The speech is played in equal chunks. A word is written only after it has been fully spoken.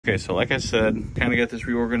Okay, so like I said, kind of got this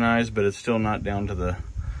reorganized, but it's still not down to the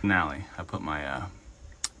finale. I put my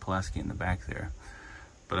Pulaski in the back there,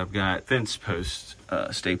 but I've got fence post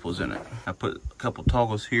staples in it. I put a couple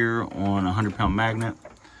toggles here on a 100-pound magnet.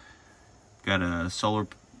 Got a solar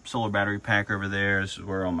battery pack over there. This is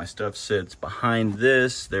where all my stuff sits. Behind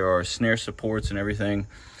this, there are snare supports and everything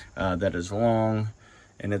that is long,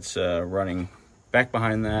 and it's running back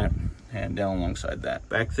behind that and down alongside that.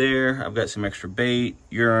 Back there, I've got some extra bait,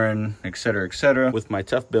 urine, etc., etc. With my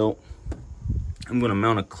tough built, I'm gonna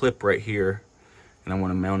mount a clip right here, and I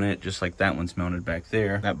wanna mount it just like that one's mounted back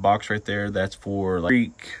there. That box right there, that's for like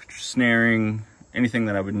creek, snaring, anything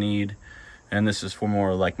that I would need. And this is for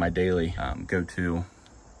more like my daily go-to.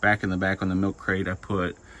 Back in the back on the milk crate, I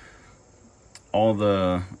put all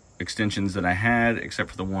the extensions that I had, except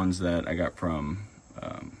for the ones that I got from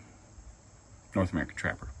North American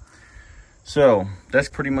Trapper. So that's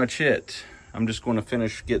pretty much it. I'm just going to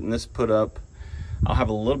finish getting this put up. I'll have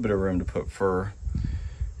a little bit of room to put fur.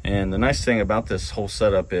 And the nice thing about this whole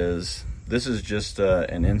setup is this is just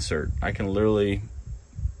an insert. I can literally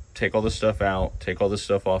take all this stuff out, take all this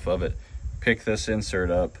stuff off of it, pick this insert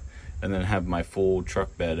up, and then have my full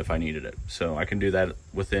truck bed if I needed it. So I can do that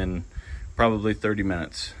within probably 30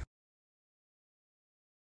 minutes.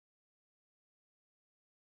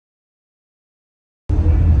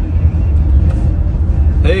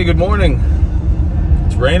 Hey, good morning.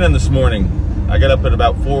 It's raining this morning. I got up at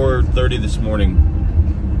about 4:30 this morning,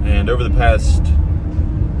 and over the past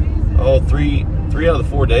three out of the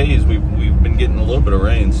 4 days we've been getting a little bit of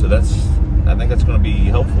rain, so I think that's going to be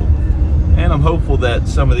helpful. And I'm hopeful that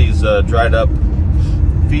some of these dried up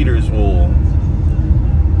feeders will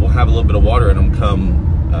have a little bit of water in them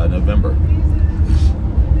come November.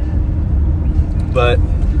 But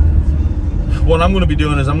what I'm going to be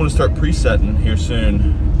doing is I'm going to start presetting here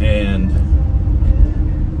soon, and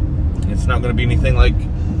it's not going to be anything like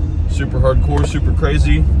super hardcore, super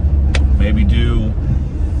crazy. Maybe do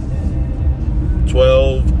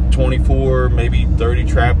 12, 24, maybe 30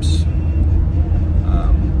 traps,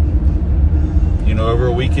 over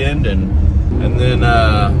a weekend, and then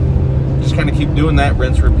just kind of keep doing that,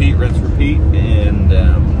 rinse, repeat, and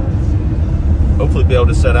hopefully be able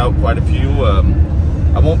to set out quite a few.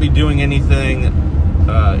 I won't be doing anything,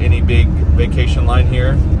 any big vacation line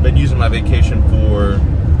here. Been using my vacation for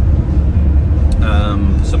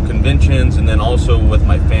some conventions, and then also with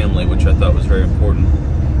my family, which I thought was very important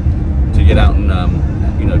to get out and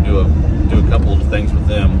do a couple of things with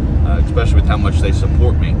them, especially with how much they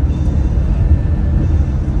support me.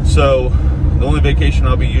 So the only vacation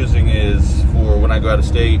I'll be using is for when I go out of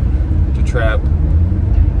state to trap,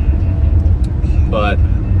 but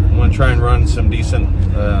I'm going to try and run some decent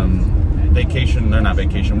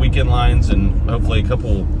weekend lines, and hopefully a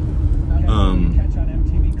couple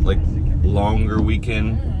like longer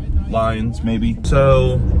weekend lines maybe.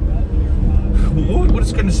 So we're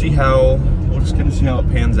just going to see how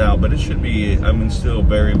it pans out, but it should be, still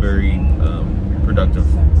very, very productive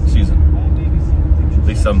season. At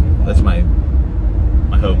least that's my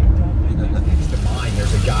hope. That things to mind.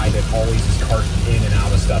 There's a guy that always is carting in and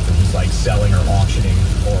out of stuff, and he's like selling or auctioning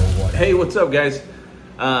or what. Hey, what's up, guys?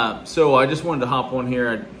 So I just wanted to hop on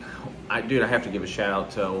here. Dude, I have to give a shout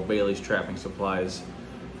out to Old Bailey's Trapping Supplies.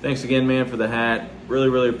 Thanks again, man, for the hat. Really,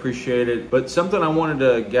 really appreciate it. But something I wanted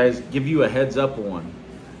to, guys, give you a heads up on.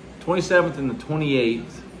 27th and the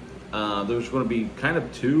 28th, there's going to be kind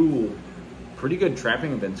of two pretty good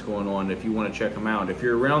trapping events going on if you want to check them out. If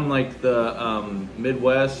you're around like the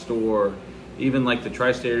Midwest or even like the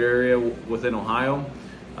tri-state area within Ohio,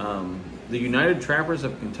 the United Trappers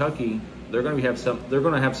of Kentucky, they're going to have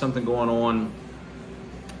something going on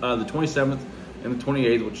the 27th and the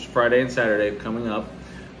 28th, which is Friday and Saturday coming up.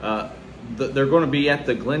 They're going to be at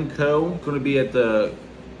the Glencoe, going to be at the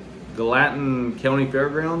Gallatin County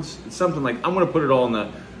Fairgrounds. It's something like, I'm going to put it all in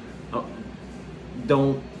the,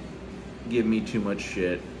 don't give me too much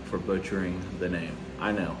shit for butchering the name.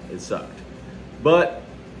 I know, it sucked. But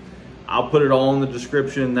I'll put it all in the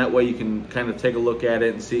description. That way you can kind of take a look at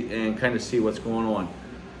it and kind of see what's going on.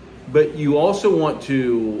 But you also want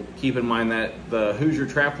to keep in mind that the Hoosier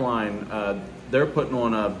Trap Line, they're putting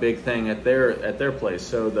on a big thing at their place.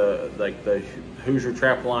 So the Hoosier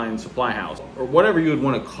Trap Line Supply House, or whatever you would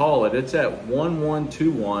want to call it, it's at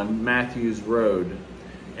 1121 Matthews Road.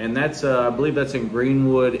 And that's, I believe that's in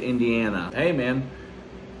Greenwood, Indiana. Hey man,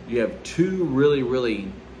 you have two really,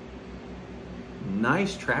 really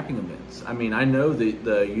nice trapping events. I mean, I know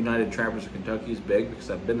the United Trappers of Kentucky is big because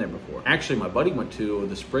I've been there before. Actually, my buddy went to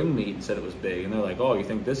the spring meet and said it was big. And they're like, oh, you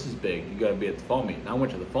think this is big? You gotta be at the fall meet. And I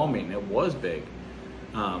went to the fall meet and it was big.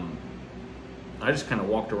 I just kind of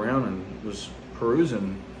walked around and was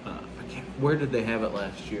perusing. Where did they have it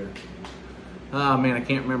last year? Oh man, I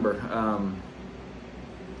can't remember.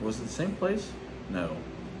 Was it the same place? No.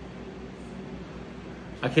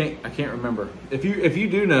 I can't remember. If you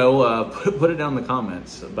do know, put it down in the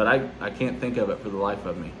comments. But I can't think of it for the life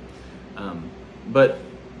of me. But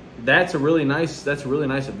that's a really nice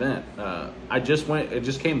event. It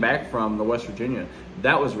just came back from the West Virginia.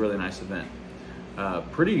 That was a really nice event.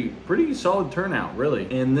 Pretty solid turnout,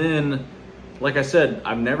 really. And then, like I said,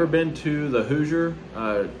 I've never been to the Hoosier.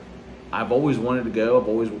 I've always wanted to go.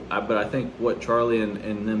 But I think what Charlie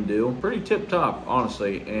and them do, pretty tip top,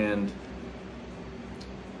 honestly. And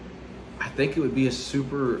I think it would be a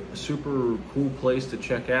super cool place to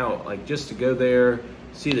check out. Like, just to go there,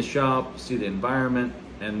 see the shop, see the environment,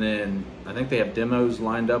 and then I think they have demos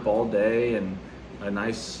lined up all day and a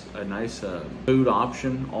nice food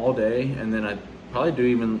option all day, and then I'd probably do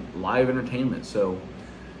even live entertainment. So,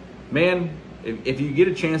 man, if you get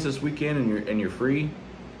a chance this weekend and you're free,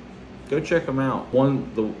 go check them out.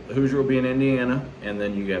 The Hoosier will be in Indiana, and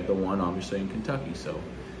then you have the one obviously in Kentucky. So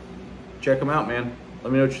check them out, man.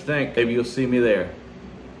 Let me know what you think. Maybe you'll see me there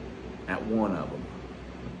at one of them.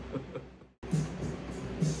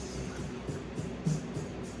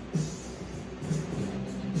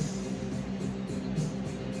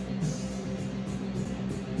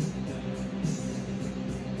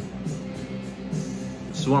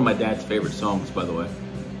 This is one of my dad's favorite songs, by the way.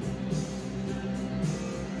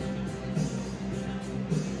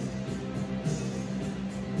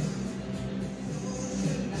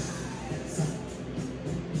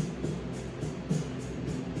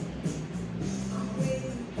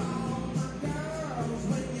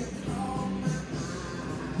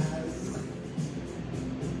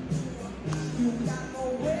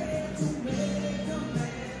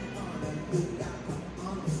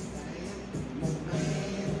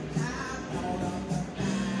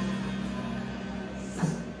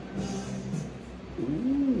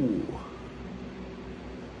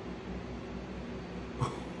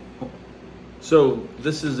 So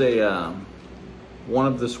this is a one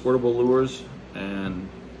of the squirtable lures, and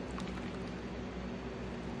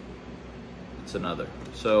it's another.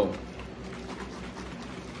 So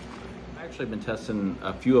I've actually been testing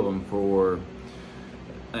a few of them for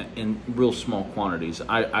in real small quantities.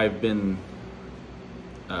 I've been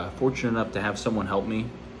fortunate enough to have someone help me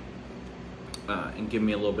and give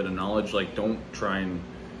me a little bit of knowledge. Like, don't try and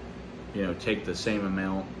take the same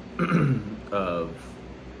amount of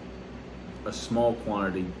a small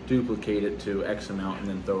quantity, duplicate it to X amount, and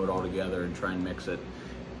then throw it all together and try and mix it,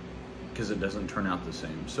 because it doesn't turn out the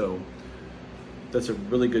same. So that's a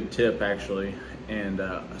really good tip, actually. And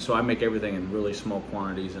so I make everything in really small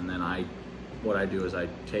quantities, and then what I do is I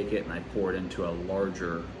take it and I pour it into a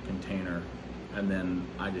larger container, and then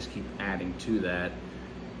I just keep adding to that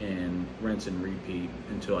and rinse and repeat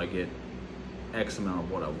until I get X amount of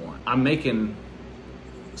what I want. I'm making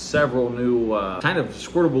several new kind of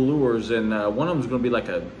squirtable lures, and one of them is going to be like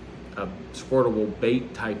a squirtable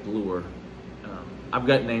bait type lure. I've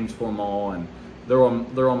got names for them all, and they're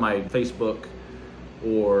on my Facebook,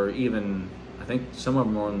 or even I think some of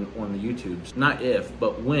them are on the YouTubes. Not if,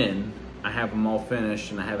 but when I have them all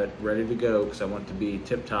finished and I have it ready to go, because I want it to be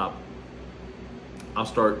tip top, I'll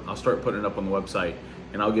start putting it up on the website,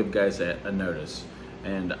 and I'll give guys a notice.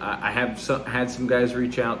 And I have had some guys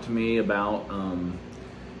reach out to me about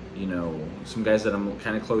some guys that I'm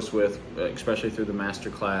kind of close with, especially through the master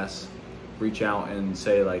class, reach out and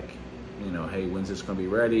say, like, hey, when's this going to be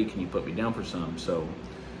ready? Can you put me down for some? So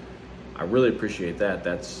I really appreciate that.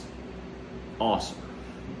 That's awesome.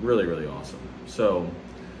 Really, really awesome. So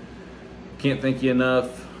can't thank you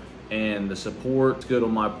enough. And the support's good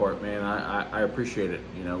on my part, man. I appreciate it.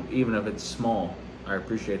 Even if it's small, I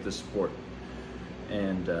appreciate the support.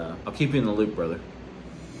 And I'll keep you in the loop, brother.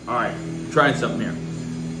 All right, trying something here.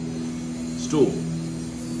 Stool.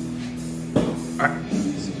 All right,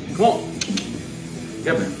 come on.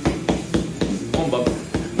 Get up there. Come on, Bubba.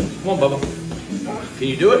 Come on, Bubba. Can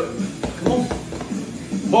you do it? Come on.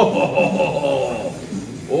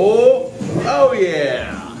 Oh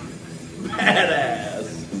yeah. Badass.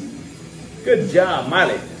 Good job,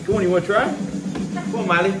 Miley. Come on, you want to try? Come on,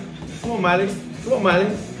 Miley. Come on, Miley. Come on,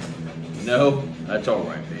 Miley. No, that's all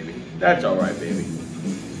right, baby. That's all right, baby.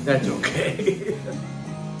 That's okay.